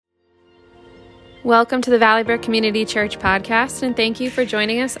Welcome to the Valley Brook Community Church podcast, and thank you for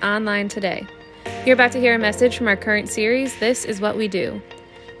joining us online today. You're about to hear a message from our current series, This is What We Do.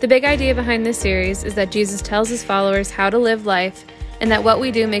 The big idea behind this series is that Jesus tells his followers how to live life, and that what we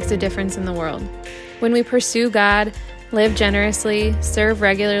do makes a difference in the world. When we pursue God, live generously, serve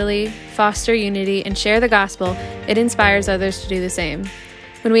regularly, foster unity, and share the gospel, it inspires others to do the same.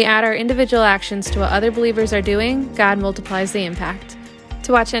 When we add our individual actions to what other believers are doing, God multiplies the impact.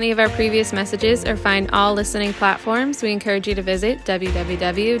 To watch any of our previous messages or find all listening platforms, we encourage you to visit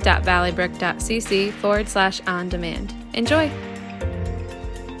www.valleybrook.cc/on-demand. Enjoy!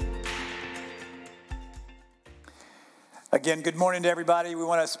 Again, good morning to everybody. We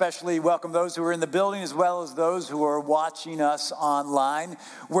want to especially welcome those who are in the building as well as those who are watching us online.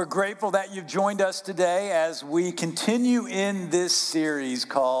 We're grateful that you've joined us today as we continue in this series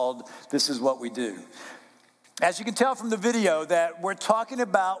called This is What We Do. As you can tell from the video that we're talking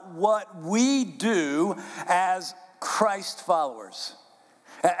about what we do as Christ followers.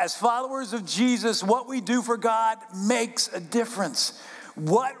 As followers of Jesus, what we do for God makes a difference.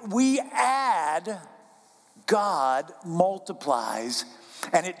 What we add, God multiplies,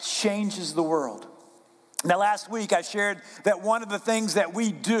 and it changes the world. Now, last week I shared that one of the things that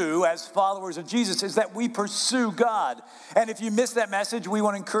we do as followers of Jesus is that we pursue God. And if you missed that message, we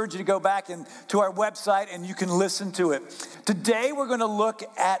want to encourage you to go back to our website and you can listen to it. Today we're going to look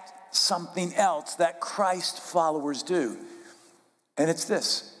at something else that Christ followers do. And it's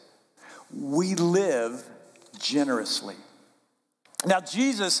this: we live generously. Now,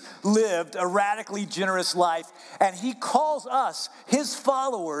 Jesus lived a radically generous life, and he calls us, his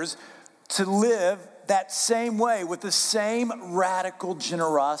followers, to live that same way with the same radical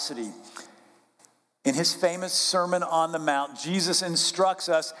generosity. In his famous Sermon on the Mount, Jesus instructs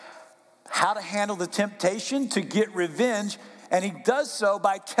us how to handle the temptation to get revenge, and he does so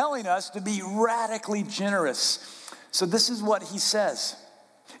by telling us to be radically generous. So this is what he says.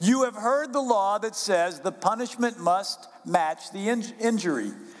 You have heard the law that says the punishment must match the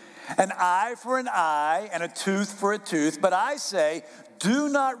injury. An eye for an eye and a tooth for a tooth. But I say, do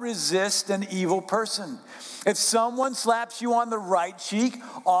not resist an evil person. If someone slaps you on the right cheek,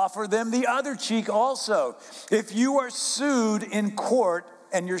 offer them the other cheek also. If you are sued in court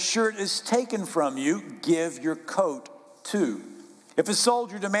and your shirt is taken from you, give your coat too. If a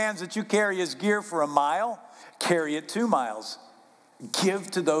soldier demands that you carry his gear for a mile, carry it 2 miles. Give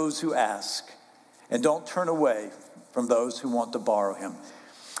to those who ask, and don't turn away from those who want to borrow him.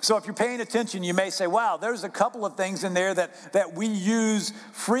 So if you're paying attention, you may say, wow, there's a couple of things in there that we use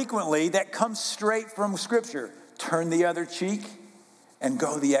frequently that come straight from Scripture. Turn the other cheek and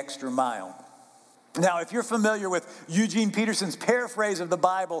go the extra mile. Now, if you're familiar with Eugene Peterson's paraphrase of the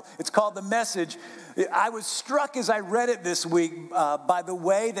Bible, it's called The Message. I was struck as I read it this week by the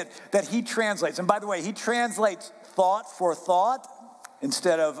way that he translates. And by the way, he translates thought for thought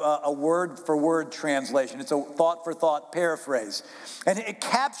instead of a word-for-word translation. It's a thought-for-thought paraphrase. And it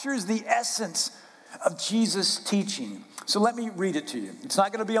captures the essence of Jesus' teaching. So let me read it to you. It's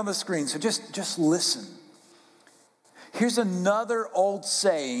not going to be on the screen, so just listen. Here's another old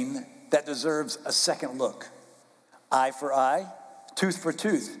saying that deserves a second look. Eye for eye, tooth for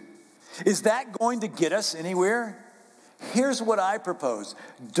tooth. Is that going to get us anywhere? Here's what I propose.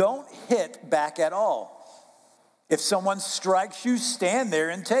 Don't hit back at all. If someone strikes you, stand there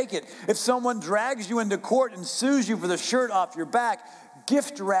and take it. If someone drags you into court and sues you for the shirt off your back,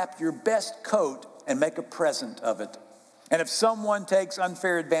 gift wrap your best coat and make a present of it. And if someone takes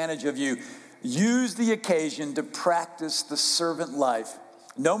unfair advantage of you, use the occasion to practice the servant life.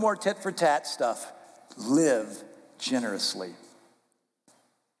 No more tit for tat stuff. Live generously.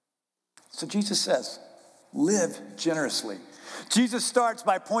 So Jesus says, live generously. Jesus starts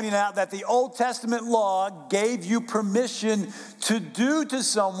by pointing out that the Old Testament law gave you permission to do to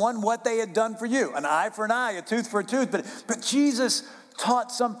someone what they had done for you. An eye for an eye, a tooth for a tooth. But Jesus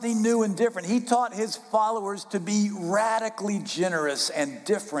taught something new and different. He taught his followers to be radically generous and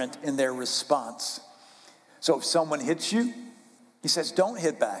different in their response. So if someone hits you, he says, don't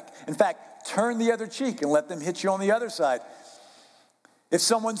hit back. In fact, turn the other cheek and let them hit you on the other side. If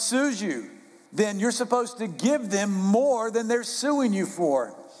someone sues you, then you're supposed to give them more than they're suing you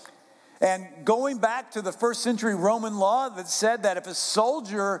for. And going back to the first century Roman law that said that if a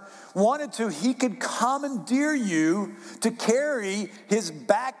soldier wanted to, he could commandeer you to carry his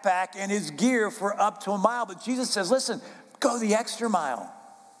backpack and his gear for up to a mile. But Jesus says, listen, go the extra mile.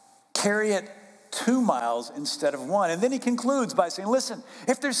 Carry it 2 miles instead of 1. And then he concludes by saying, listen,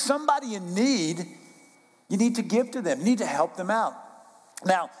 if there's somebody in need, you need to give to them. You need to help them out.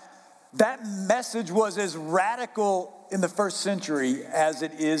 Now, that message was as radical in the first century as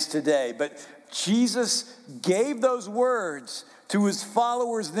it is today. But Jesus gave those words to his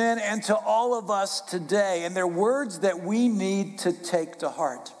followers then and to all of us today. And they're words that we need to take to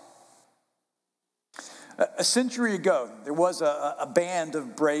heart. A century ago, there was a band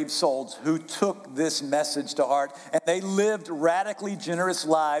of brave souls who took this message to heart, and they lived radically generous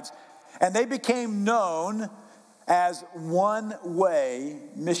lives, and they became known as one-way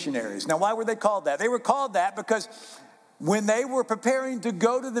missionaries. Now, why were they called that? They were called that because when they were preparing to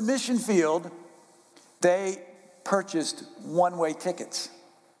go to the mission field, they purchased one-way tickets.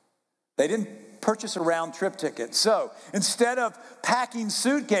 They didn't purchase a round-trip ticket. So instead of packing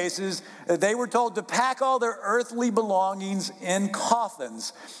suitcases, they were told to pack all their earthly belongings in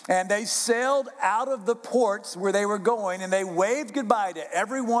coffins. And they sailed out of the ports where they were going, and they waved goodbye to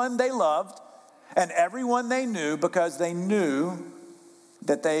everyone they loved and everyone they knew, because they knew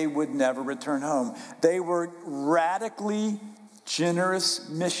that they would never return home. They were radically generous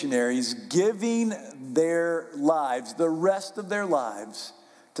missionaries, giving their lives, the rest of their lives,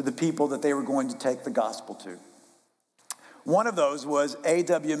 to the people that they were going to take the gospel to. One of those was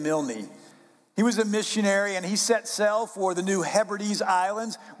A.W. Milne. He was a missionary, and he set sail for the New Hebrides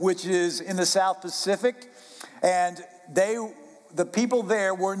Islands, which is in the South Pacific. And the people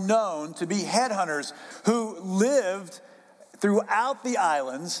there were known to be headhunters who lived throughout the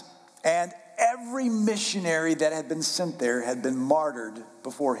islands, and every missionary that had been sent there had been martyred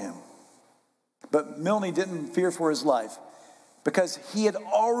before him. But Milne didn't fear for his life, because he had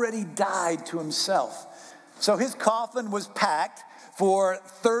already died to himself. So his coffin was packed. For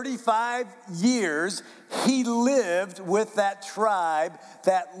 35 years, he lived with that tribe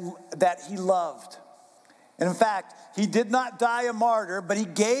that he loved. And in fact, he did not die a martyr, but he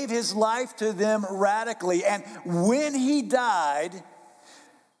gave his life to them radically. And when he died,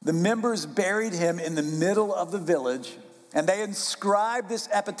 the members buried him in the middle of the village, and they inscribed this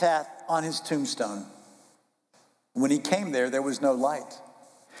epitaph on his tombstone. When he came there, there was no light.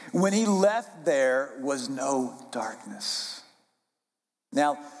 When he left, there was no darkness.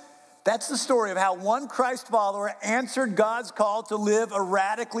 Now, that's the story of how one Christ follower answered God's call to live a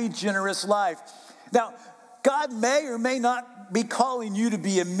radically generous life. Now, God may or may not be calling you to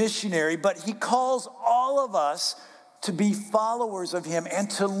be a missionary, but he calls all of us to be followers of him and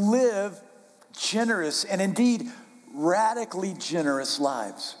to live generous and indeed radically generous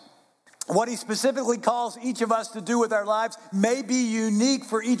lives. What he specifically calls each of us to do with our lives may be unique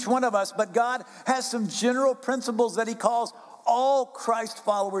for each one of us, but God has some general principles that he calls all Christ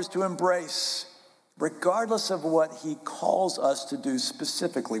followers to embrace, regardless of what he calls us to do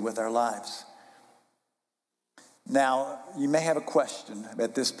specifically with our lives. Now, you may have a question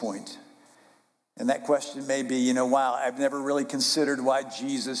at this point, and that question may be, wow, I've never really considered why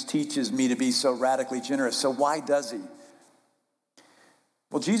Jesus teaches me to be so radically generous. So why does he?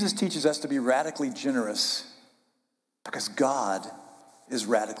 Well, Jesus teaches us to be radically generous because God is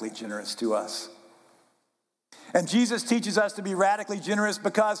radically generous to us. And Jesus teaches us to be radically generous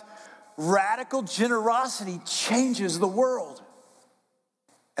because radical generosity changes the world.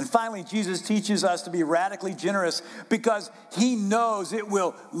 And finally, Jesus teaches us to be radically generous because he knows it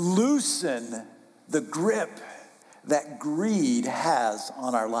will loosen the grip that greed has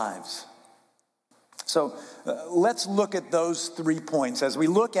on our lives. So let's look at those 3 points as we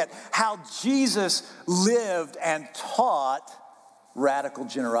look at how Jesus lived and taught radical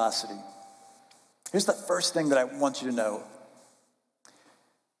generosity. Here's the first thing that I want you to know.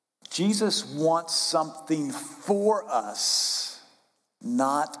 Jesus wants something for us,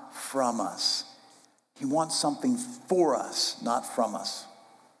 not from us. He wants something for us, not from us.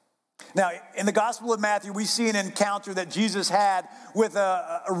 Now, in the Gospel of Matthew, we see an encounter that Jesus had with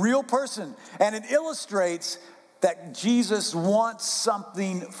a real person, and it illustrates that Jesus wants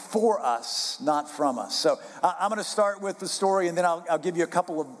something for us, not from us. So I'm going to start with the story, and then I'll give you a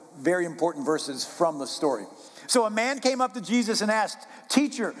couple of very important verses from the story. So a man came up to Jesus and asked,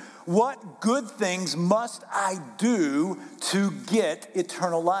 "Teacher, what good things must I do to get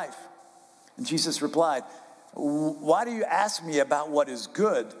eternal life?" And Jesus replied, "Why do you ask me about what is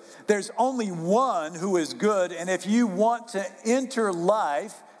good? There's only one who is good, and if you want to enter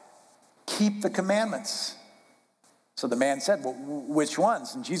life, keep the commandments." So the man said, "Well, which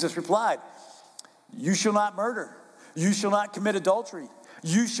ones?" And Jesus replied, "You shall not murder. You shall not commit adultery.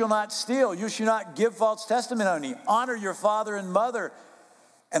 You shall not steal. You shall not give false testimony. Honor your father and mother,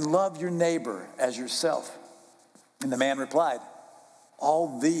 and love your neighbor as yourself." And the man replied,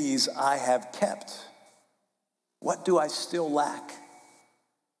 "All these I have kept. What do I still lack?"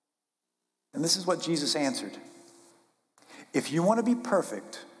 And this is what Jesus answered. "If you want to be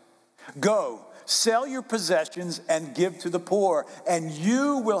perfect, go, Sell your possessions and give to the poor, and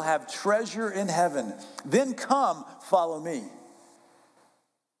you will have treasure in heaven. Then come, follow me."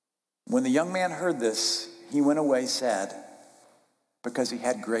 When the young man heard this, he went away sad because he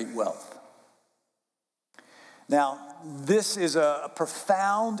had great wealth. Now, this is a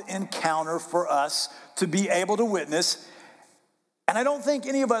profound encounter for us to be able to witness. And I don't think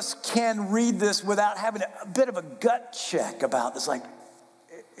any of us can read this without having a bit of a gut check about this. Like,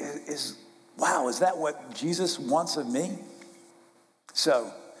 wow, is that what Jesus wants of me?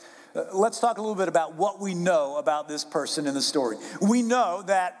 So, let's talk a little bit about what we know about this person in the story. We know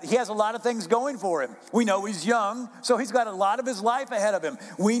that he has a lot of things going for him. We know he's young, so he's got a lot of his life ahead of him.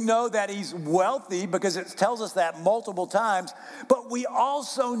 We know that he's wealthy because it tells us that multiple times. But we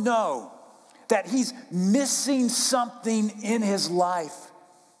also know that he's missing something in his life.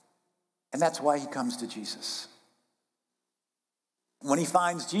 And that's why he comes to Jesus. When he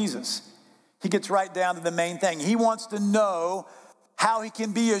finds Jesus, he gets right down to the main thing. He wants to know how he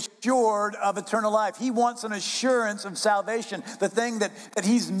can be assured of eternal life. He wants an assurance of salvation, the thing that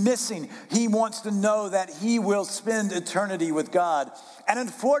he's missing. He wants to know that he will spend eternity with God. And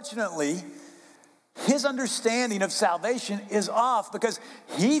unfortunately, his understanding of salvation is off because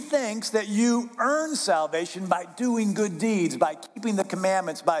he thinks that you earn salvation by doing good deeds, by keeping the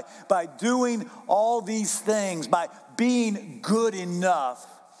commandments, by doing all these things, by being good enough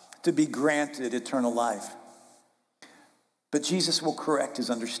to be granted eternal life. But Jesus will correct his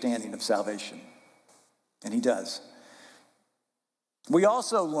understanding of salvation, and he does. We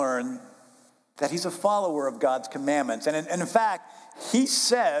also learn that he's a follower of God's commandments, and in fact, he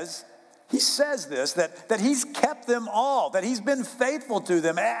says this, that he's kept them all, that he's been faithful to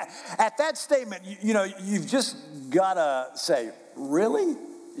them. At that statement, you've just got to say, really?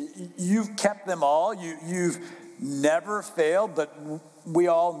 You've kept them all? You've never failed? But we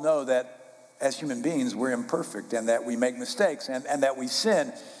all know that as human beings, we're imperfect and that we make mistakes and that we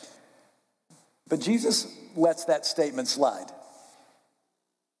sin. But Jesus lets that statement slide.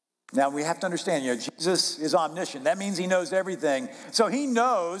 Now, we have to understand, Jesus is omniscient. That means he knows everything. So he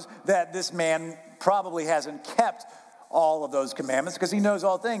knows that this man probably hasn't kept all of those commandments because he knows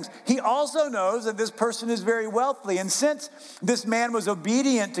all things. He also knows that this person is very wealthy. And since this man was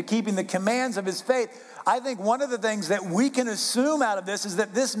obedient to keeping the commands of his faith, I think one of the things that we can assume out of this is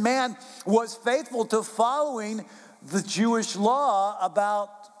that this man was faithful to following the Jewish law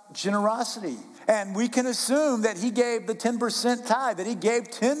about generosity. And we can assume that he gave the 10% tithe, that he gave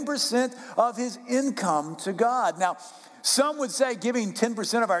 10% of his income to God. Now, some would say giving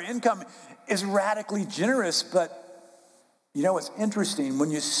 10% of our income is radically generous, but it's interesting.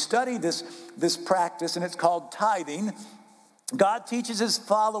 When you study this practice, and it's called tithing, God teaches his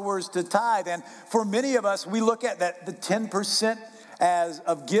followers to tithe. And for many of us, we look at that the 10%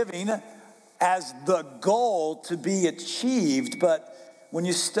 of giving as the goal to be achieved. But when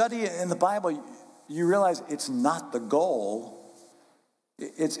you study it in the Bible, you realize it's not the goal.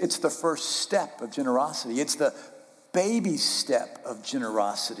 It's the first step of generosity. It's the baby step of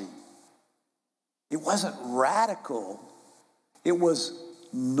generosity. It wasn't radical. It was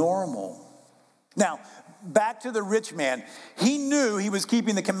normal. Now, back to the rich man. He knew he was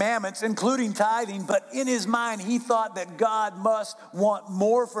keeping the commandments, including tithing, but in his mind, he thought that God must want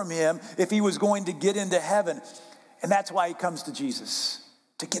more from him if he was going to get into heaven. And that's why he comes to Jesus,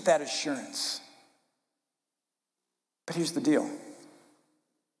 to get that assurance. But here's the deal.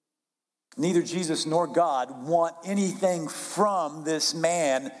 Neither Jesus nor God want anything from this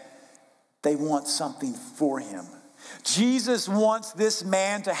man. They want something for him. Jesus wants this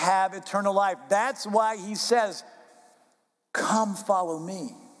man to have eternal life. That's why he says, "Come follow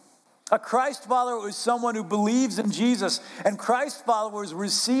me." A Christ follower is someone who believes in Jesus, and Christ followers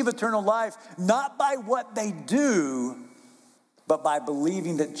receive eternal life not by what they do, but by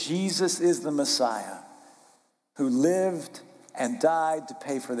believing that Jesus is the Messiah who lived and died to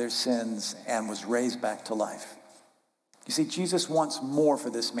pay for their sins and was raised back to life. You see, Jesus wants more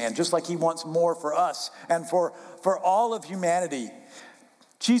for this man, just like he wants more for us and for all of humanity.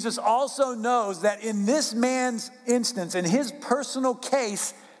 Jesus also knows that in this man's instance, in his personal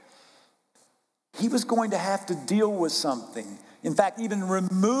case, he was going to have to deal with something. In fact, even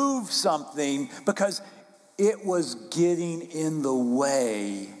remove something because it was getting in the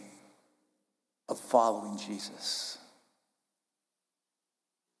way of following Jesus.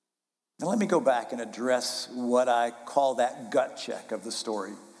 Now let me go back and address what I call that gut check of the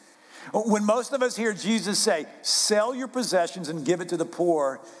story. When most of us hear Jesus say, "Sell your possessions and give it to the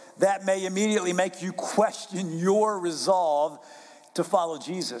poor," that may immediately make you question your resolve to follow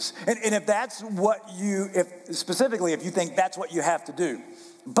Jesus. And if that's what specifically if you think that's what you have to do.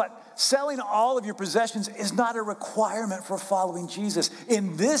 But selling all of your possessions is not a requirement for following Jesus.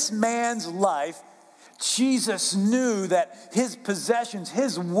 In this man's life, Jesus knew that his possessions,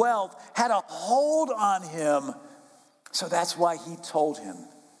 his wealth, had a hold on him. So that's why he told him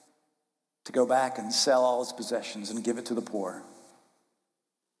to go back and sell all his possessions and give it to the poor.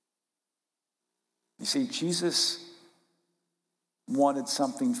 You see, Jesus wanted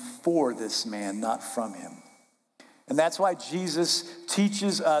something for this man, not from him. And that's why Jesus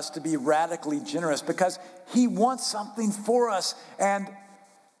teaches us to be radically generous, because he wants something for us. And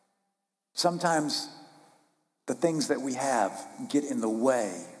sometimes the things that we have get in the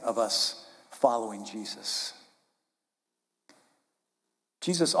way of us following Jesus.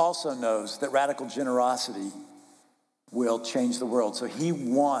 Jesus also knows that radical generosity will change the world. So he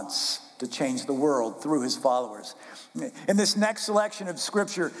wants to change the world through his followers. In this next selection of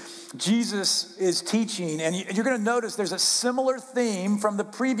scripture, Jesus is teaching, and you're going to notice there's a similar theme from the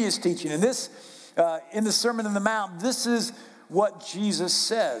previous teaching. And this, in the Sermon on the Mount, this is what Jesus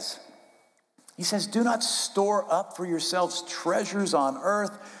says. He says, "Do not store up for yourselves treasures on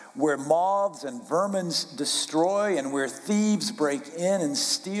earth, where moths and vermin destroy and where thieves break in and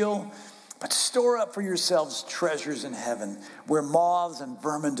steal. But store up for yourselves treasures in heaven, where moths and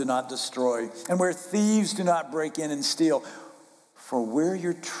vermin do not destroy and where thieves do not break in and steal. For where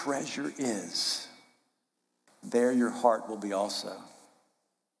your treasure is, there your heart will be also."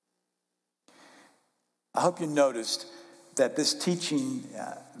 I hope you noticed that this teaching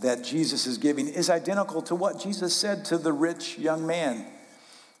that Jesus is giving is identical to what Jesus said to the rich young man.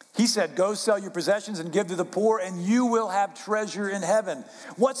 He said, "Go sell your possessions and give to the poor, and you will have treasure in heaven."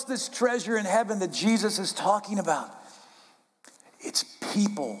 What's this treasure in heaven that Jesus is talking about? It's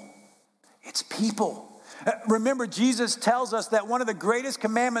people. It's people. Remember, Jesus tells us that one of the greatest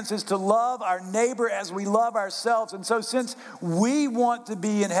commandments is to love our neighbor as we love ourselves. And so since we want to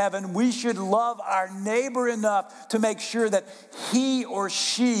be in heaven, we should love our neighbor enough to make sure that he or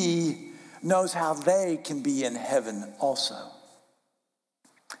she knows how they can be in heaven also.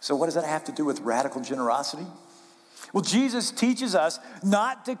 So what does that have to do with radical generosity? Well, Jesus teaches us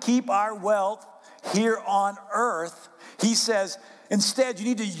not to keep our wealth here on earth. He says, instead, you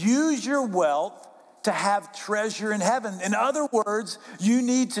need to use your wealth to have treasure in heaven. In other words, you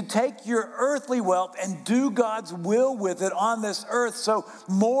need to take your earthly wealth and do God's will with it on this earth, so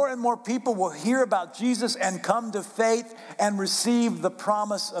more and more people will hear about Jesus and come to faith and receive the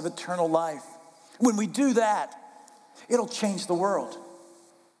promise of eternal life. When we do that, it'll change the world.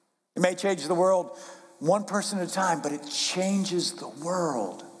 It may change the world one person at a time, but it changes the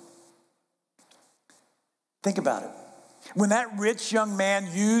world. Think about it. When that rich young man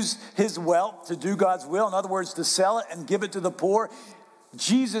used his wealth to do God's will, in other words, to sell it and give it to the poor,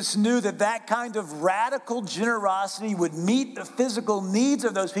 Jesus knew that that kind of radical generosity would meet the physical needs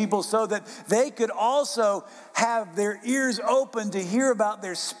of those people so that they could also have their ears open to hear about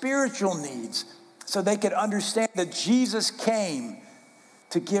their spiritual needs, so they could understand that Jesus came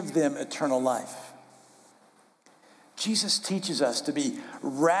to give them eternal life. Jesus teaches us to be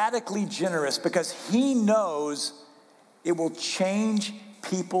radically generous because he knows it will change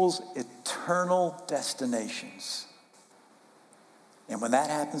people's eternal destinations. And when that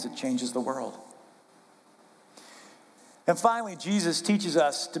happens, it changes the world. And finally, Jesus teaches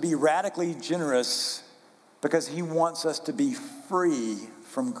us to be radically generous because he wants us to be free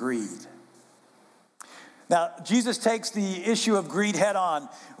from greed. Now, Jesus takes the issue of greed head on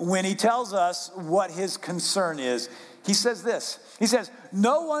when he tells us what his concern is. He says this. He says,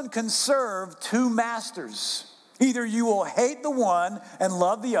 "No one can serve two masters. Either you will hate the one and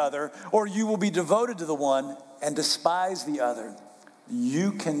love the other, or you will be devoted to the one and despise the other.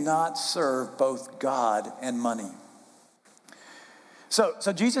 You cannot serve both God and money." So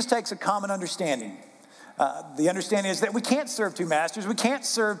Jesus takes a common understanding. The understanding is that we can't serve two masters. We can't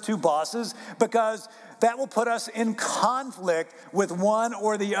serve two bosses because that will put us in conflict with one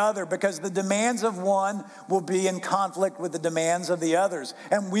or the other, because the demands of one will be in conflict with the demands of the others.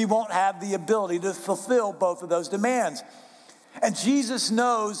 And we won't have the ability to fulfill both of those demands. And Jesus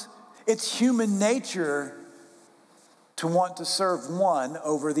knows it's human nature to want to serve one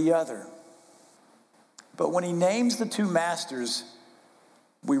over the other. But when he names the two masters,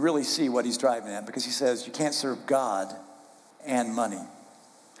 we really see what he's driving at, because he says you can't serve God and money.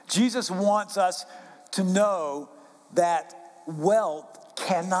 Jesus wants us to know that wealth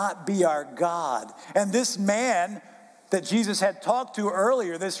cannot be our God. And this man that Jesus had talked to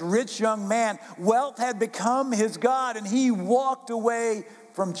earlier, this rich young man, wealth had become his God, and he walked away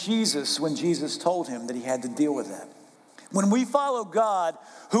from Jesus when Jesus told him that he had to deal with that. When we follow God,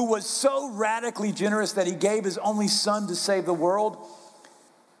 who was so radically generous that he gave his only son to save the world,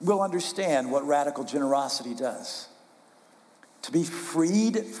 we'll understand what radical generosity does. To be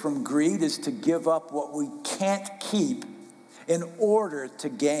freed from greed is to give up what we can't keep in order to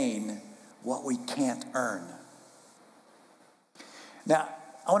gain what we can't earn. Now,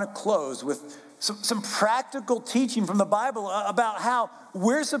 I want to close with some practical teaching from the Bible about how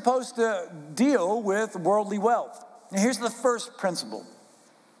we're supposed to deal with worldly wealth. And here's the first principle.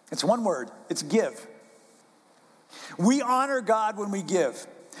 It's one word. It's give. We honor God when we give.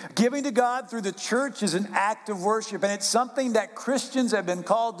 Giving to God through the church is an act of worship, and it's something that Christians have been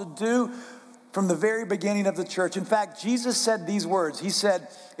called to do from the very beginning of the church. In fact, Jesus said these words. He said,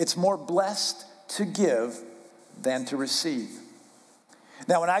 "It's more blessed to give than to receive."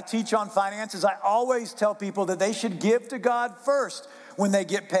 Now, when I teach on finances, I always tell people that they should give to God first when they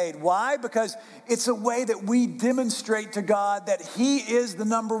get paid. Why? Because it's a way that we demonstrate to God that He is the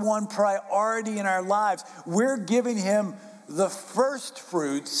number one priority in our lives. We're giving Him the first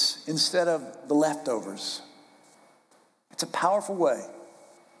fruits instead of the leftovers. It's a powerful way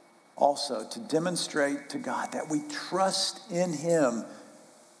also to demonstrate to God that we trust in Him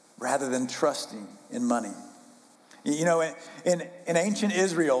rather than trusting in money. You know, in ancient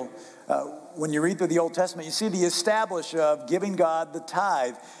Israel, when you read through the Old Testament, you see the establish of giving God the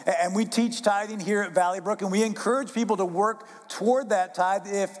tithe. And we teach tithing here at Valley Brook, and we encourage people to work toward that tithe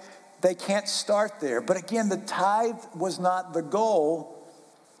if they can't start there. But again, the tithe was not the goal.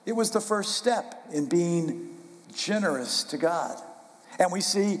 It was the first step in being generous to God. And we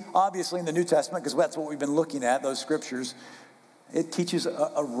see, obviously, in the New Testament, because that's what we've been looking at, those scriptures, it teaches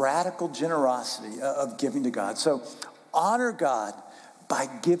a radical generosity of giving to God. So honor God by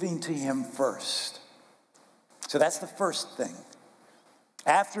giving to Him first. So that's the first thing.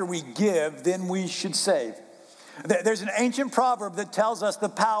 After we give, then we should save. There's an ancient proverb that tells us the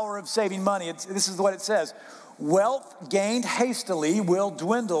power of saving money. This is what it says. Wealth gained hastily will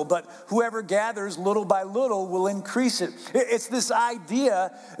dwindle, but whoever gathers little by little will increase it. It's this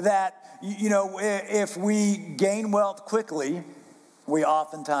idea that, you know, if we gain wealth quickly, we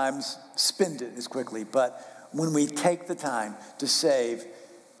oftentimes spend it as quickly. But when we take the time to save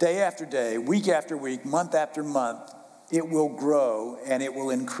day after day, week after week, month after month, it will grow and it will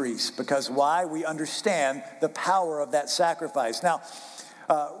increase. Because why? We understand the power of that sacrifice. Now,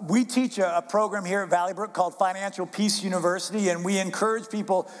 we teach a program here at Valley Brook called Financial Peace University, and we encourage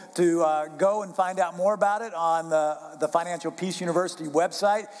people to go and find out more about it on the Financial Peace University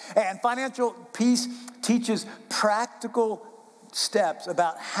website. And Financial Peace teaches practical steps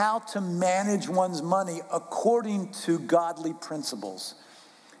about how to manage one's money according to godly principles.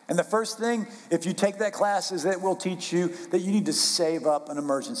 And the first thing, if you take that class, is that it will teach you that you need to save up an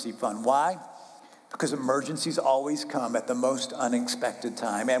emergency fund. Why? Because emergencies always come at the most unexpected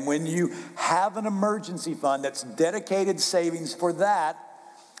time. And when you have an emergency fund that's dedicated savings for that,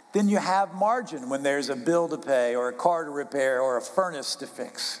 then you have margin when there's a bill to pay or a car to repair or a furnace to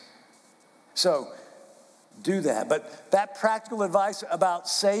fix. So do that. But that practical advice about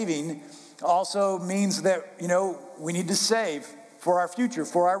saving also means that, you know, we need to save for our future,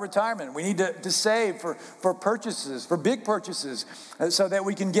 for our retirement. We need to save for purchases, for big purchases, so that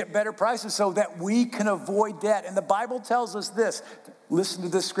we can get better prices, so that we can avoid debt. And the Bible tells us this. Listen to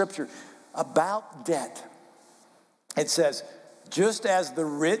this scripture about debt. It says, just as the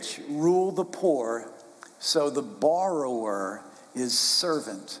rich rule the poor, so the borrower is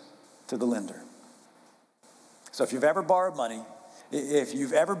servant to the lender. So if you've ever borrowed money, if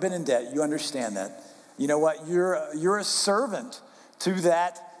you've ever been in debt, you understand that. You know what? You're a servant to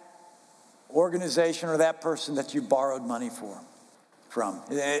that organization or that person that you borrowed money from.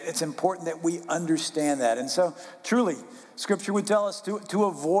 It's important that we understand that. And so, truly, Scripture would tell us to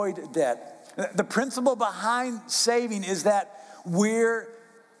avoid debt. The principle behind saving is that we're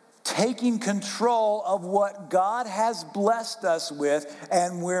taking control of what God has blessed us with,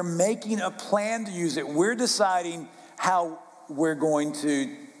 and we're making a plan to use it. We're deciding how we're going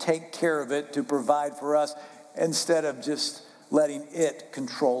to take care of it, to provide for us, instead of just letting it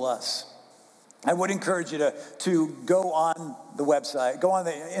control us. I would encourage you to go on the website, go on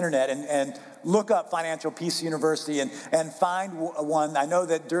the internet and look up Financial Peace University and find one. I know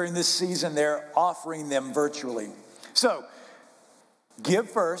that during this season they're offering them virtually. So, give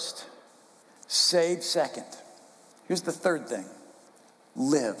first, save second. Here's the third thing.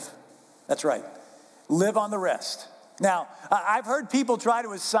 Live. That's right. Live on the rest. Now, I've heard people try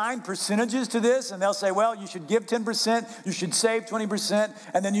to assign percentages to this, and they'll say, well, you should give 10%, you should save 20%,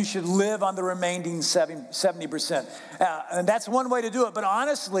 and then you should live on the remaining 70%. And that's one way to do it. But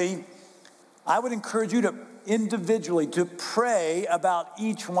honestly, I would encourage you to individually to pray about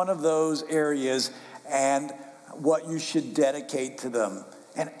each one of those areas and what you should dedicate to them.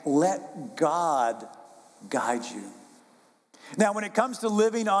 and let God guide you. Now, when it comes to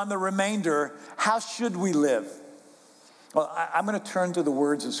living on the remainder, how should we live? Well, I'm going to turn to the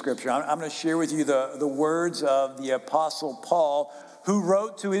words of Scripture. I'm going to share with you the words of the Apostle Paul, who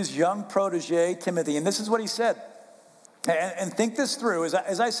wrote to his young protege, Timothy. And this is what he said. And think this through.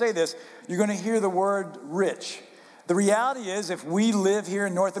 As I say this, you're going to hear the word rich. The reality is, if we live here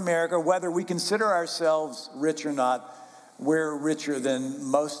in North America, whether we consider ourselves rich or not, we're richer than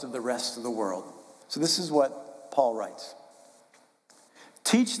most of the rest of the world. So this is what Paul writes.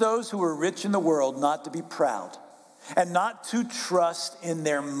 Teach those who are rich in the world not to be proud and not to trust in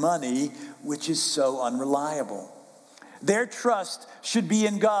their money, which is so unreliable. Their trust should be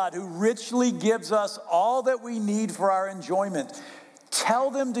in God, who richly gives us all that we need for our enjoyment. Tell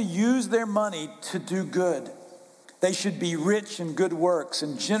them to use their money to do good. They should be rich in good works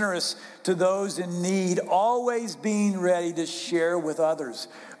and generous to those in need, always being ready to share with others.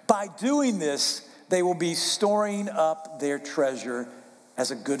 By doing this, they will be storing up their treasure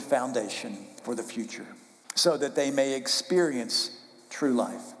as a good foundation for the future, so that they may experience true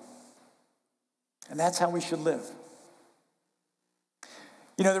life. And that's how we should live.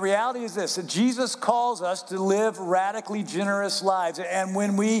 You know, the reality is this, that Jesus calls us to live radically generous lives. And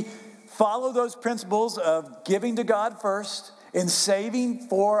when we follow those principles of giving to God first and saving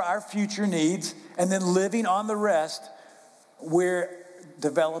for our future needs and then living on the rest, we're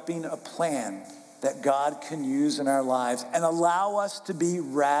developing a plan that God can use in our lives and allow us to be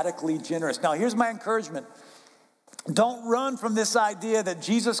radically generous. Now, here's my encouragement. Don't run from this idea that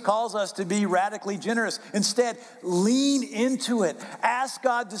Jesus calls us to be radically generous. Instead, lean into it. Ask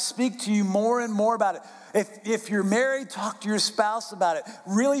God to speak to you more and more about it. If you're married, talk to your spouse about it.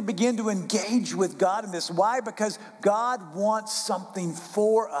 Really begin to engage with God in this. Why? Because God wants something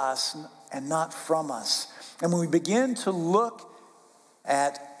for us and not from us. And when we begin to look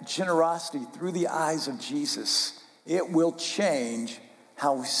at generosity through the eyes of Jesus, it will change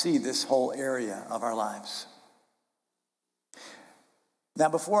how we see this whole area of our lives. Now,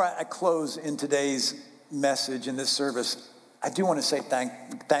 before I close in today's message in this service, I do want to say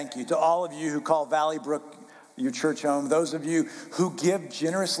thank you to all of you who call Valley Brook your church home, those of you who give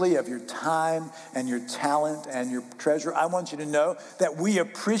generously of your time and your talent and your treasure. I want you to know that we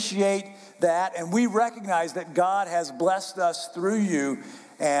appreciate that, and we recognize that God has blessed us through you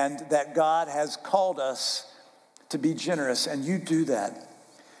and that God has called us to be generous, and you do that.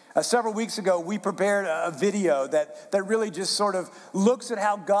 Several weeks ago, we prepared a video that really just sort of looks at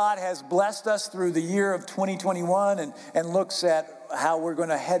how God has blessed us through the year of 2021 and looks at how we're going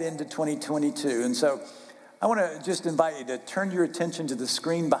to head into 2022. And so I want to just invite you to turn your attention to the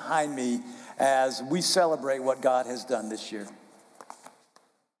screen behind me as we celebrate what God has done this year.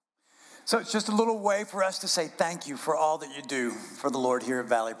 So it's just a little way for us to say thank you for all that you do for the Lord here at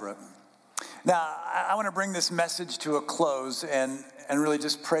Valley Brook. Now, I want to bring this message to a close and really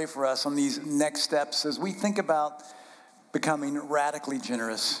just pray for us on these next steps as we think about becoming radically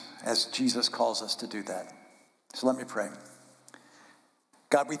generous as Jesus calls us to do that. So let me pray.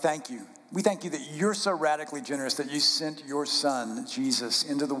 God, we thank you. We thank you that you're so radically generous that you sent your son, Jesus,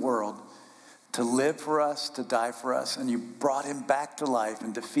 into the world to live for us, to die for us, and you brought him back to life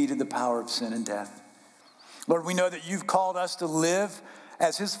and defeated the power of sin and death. Lord, we know that you've called us to live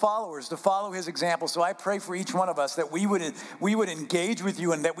as his followers, to follow his example. So I pray for each one of us that we would engage with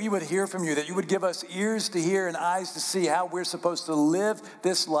you and that we would hear from you, that you would give us ears to hear and eyes to see how we're supposed to live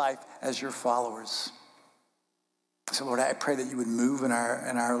this life as your followers. So Lord, I pray that you would move in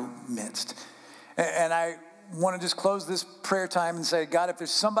our midst. And I want to just close this prayer time and say, God, if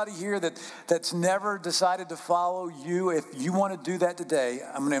there's somebody here that's never decided to follow you, if you want to do that today,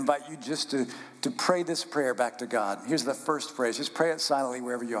 I'm going to invite you just to pray this prayer back to God. Here's the first phrase. Just pray it silently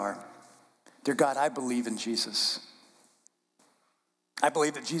wherever you are. Dear God, I believe in Jesus. I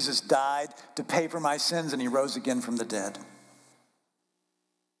believe that Jesus died to pay for my sins and he rose again from the dead.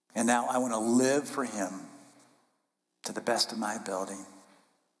 And now I want to live for him to the best of my ability.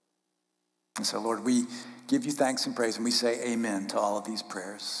 And so, Lord, we give you thanks and praise, and we say amen to all of these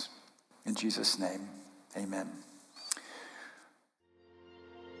prayers. In Jesus' name, amen.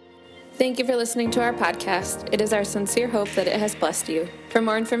 Thank you for listening to our podcast. It is our sincere hope that it has blessed you. For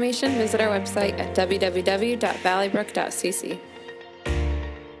more information, visit our website at www.valleybrook.cc.